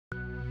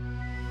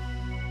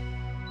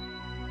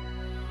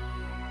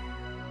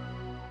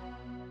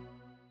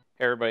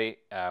Hey everybody,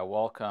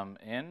 welcome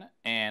in.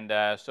 And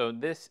so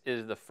this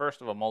is the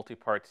first of a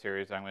multi-part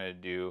series I'm going to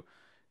do,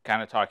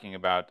 kind of talking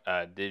about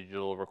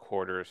digital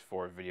recorders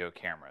for video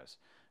cameras.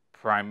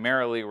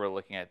 Primarily, we're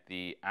looking at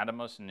the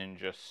Atomos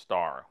Ninja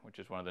Star, which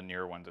is one of the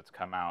newer ones that's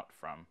come out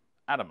from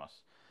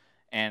Atomos.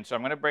 And so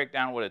I'm going to break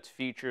down what its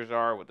features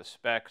are, what the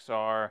specs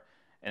are,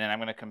 and then I'm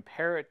going to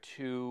compare it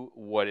to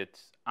what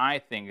I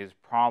think is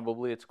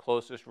probably its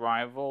closest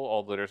rival,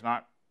 although there's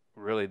not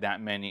really that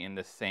many in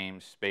the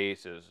same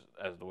space as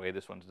the way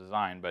this one's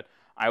designed, but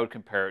I would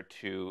compare it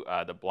to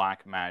the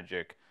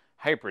Blackmagic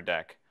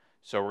HyperDeck.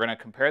 So we're going to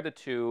compare the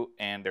two,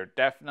 and they're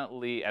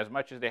definitely, as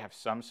much as they have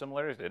some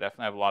similarities, they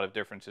definitely have a lot of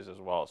differences as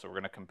well. So we're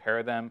going to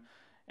compare them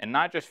and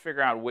not just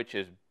figure out which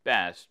is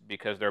best,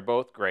 because they're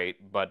both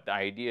great, but the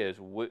idea is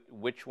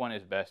which one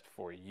is best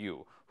for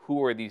you.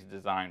 Who are these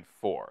designed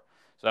for?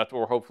 So that's what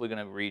we're hopefully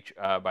going to reach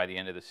by the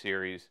end of the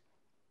series.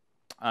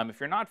 If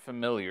you're not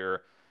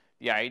familiar,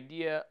 the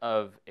idea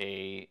of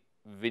a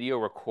video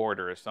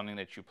recorder is something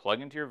that you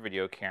plug into your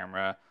video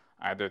camera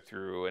either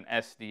through an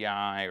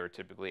SDI or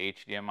typically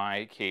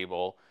HDMI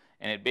cable,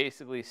 and it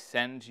basically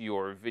sends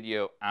your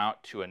video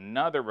out to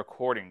another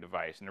recording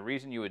device. And the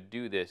reason you would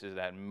do this is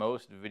that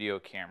most video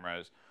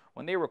cameras,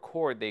 when they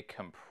record, they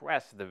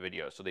compress the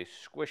video. So they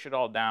squish it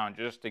all down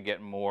just to get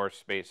more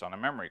space on a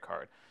memory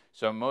card.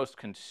 So most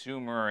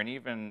consumer and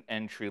even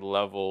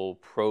entry-level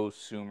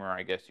prosumer,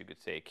 I guess you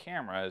could say,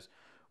 cameras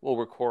will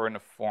record in a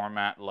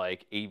format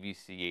like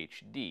AVC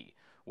HD,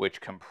 which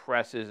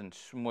compresses and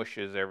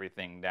smushes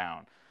everything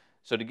down.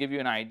 So to give you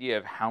an idea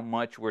of how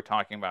much we're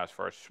talking about as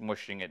far as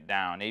smushing it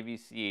down,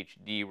 AVC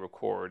HD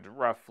records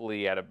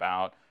roughly at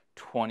about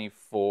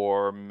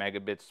 24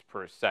 megabits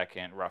per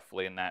second,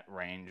 roughly in that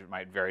range. It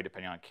might vary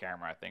depending on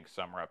camera. I think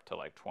some are up to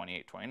like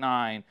 28,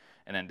 29,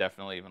 and then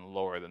definitely even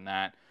lower than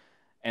that.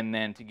 And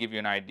then to give you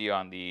an idea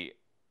on the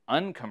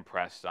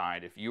uncompressed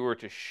side, if you were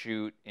to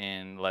shoot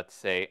in, let's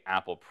say,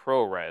 Apple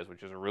ProRes,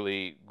 which is a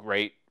really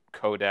great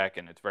codec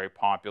and it's very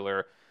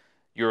popular,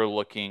 you're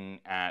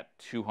looking at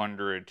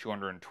 200,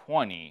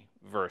 220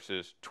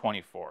 versus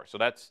 24. So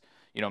that's,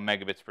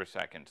 megabits per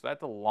second. So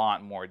that's a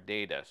lot more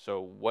data.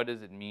 So what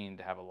does it mean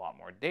to have a lot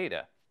more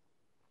data?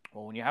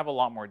 Well, when you have a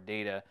lot more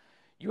data,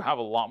 you have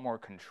a lot more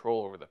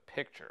control over the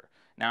picture.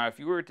 Now, if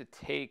you were to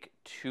take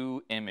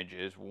two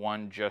images,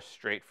 one just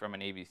straight from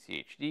an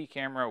AVC HD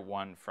camera,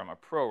 one from a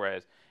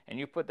ProRes, and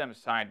you put them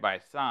side by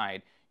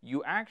side,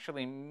 you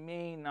actually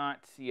may not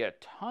see a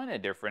ton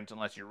of difference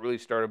unless you really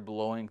started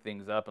blowing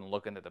things up and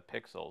looking at the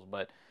pixels.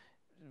 But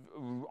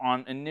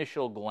on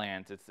initial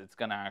glance, it's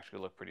going to actually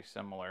look pretty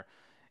similar.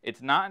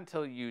 It's not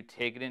until you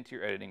take it into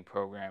your editing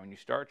program and you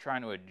start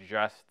trying to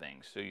adjust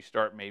things. So you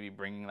start maybe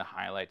bringing the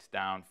highlights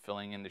down,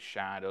 filling in the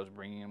shadows,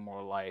 bringing in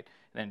more light,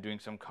 and then doing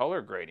some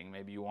color grading.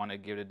 Maybe you want to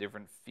give it a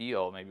different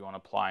feel. Maybe you want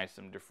to apply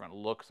some different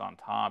looks on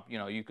top.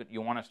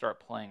 You want to start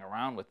playing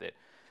around with it.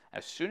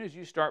 As soon as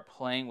you start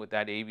playing with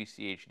that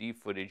AVC HD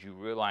footage, you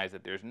realize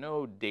that there's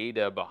no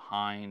data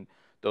behind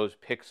those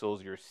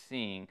pixels you're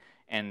seeing.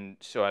 And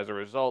so as a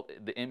result,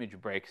 the image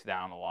breaks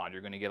down a lot.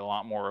 You're going to get a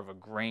lot more of a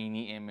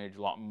grainy image,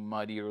 a lot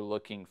muddier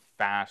looking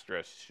faster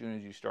as soon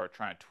as you start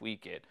trying to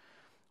tweak it.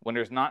 When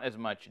there's not as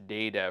much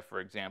data, for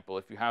example,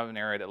 if you have an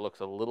area that looks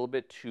a little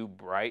bit too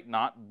bright,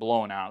 not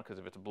blown out, because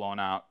if it's blown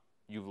out,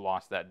 you've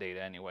lost that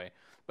data anyway,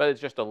 but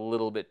it's just a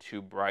little bit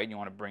too bright and you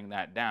want to bring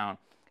that down,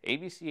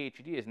 AVC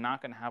HD is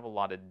not going to have a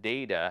lot of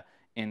data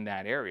in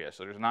that area,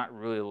 so there's not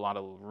really a lot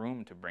of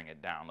room to bring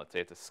it down. Let's say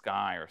it's a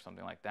sky or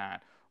something like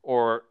that.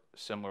 Or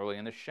similarly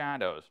in the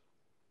shadows.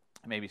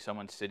 Maybe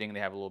someone's sitting, they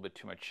have a little bit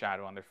too much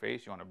shadow on their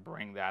face. You want to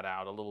bring that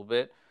out a little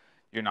bit.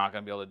 You're not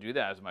going to be able to do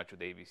that as much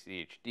with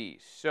AVC HD.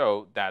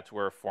 So that's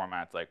where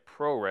formats like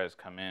ProRes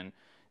come in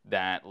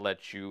that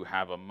lets you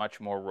have a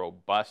much more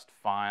robust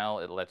file.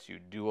 It lets you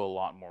do a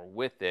lot more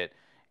with it.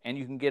 And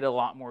you can get a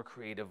lot more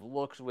creative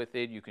looks with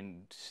it. You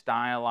can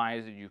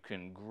stylize it. You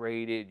can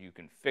grade it. You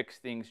can fix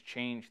things,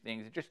 change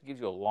things. It just gives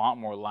you a lot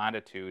more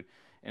latitude,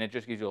 and it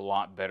just gives you a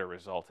lot better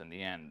result in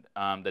the end.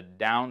 The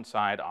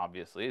downside,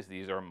 obviously, is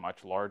these are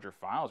much larger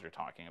files you're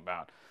talking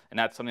about. And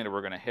that's something that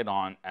we're going to hit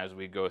on as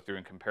we go through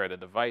and compare the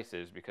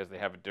devices, because they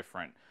have a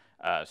different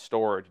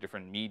storage,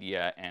 different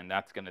media, and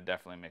that's going to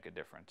definitely make a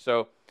difference.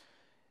 So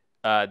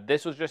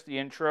this was just the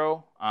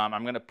intro.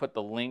 I'm going to put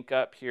the link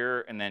up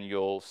here, and then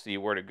you'll see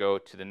where to go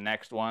to the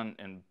next one.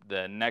 And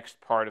the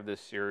next part of this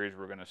series,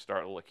 we're going to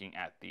start looking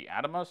at the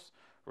Atomos.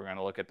 We're going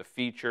to look at the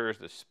features,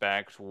 the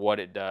specs, what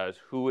it does,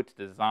 who it's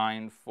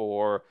designed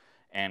for,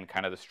 and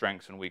kind of the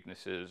strengths and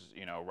weaknesses,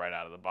 right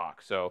out of the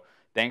box. So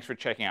thanks for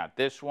checking out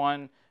this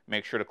one.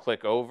 Make sure to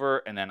click over,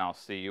 and then I'll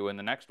see you in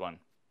the next one.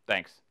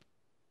 Thanks.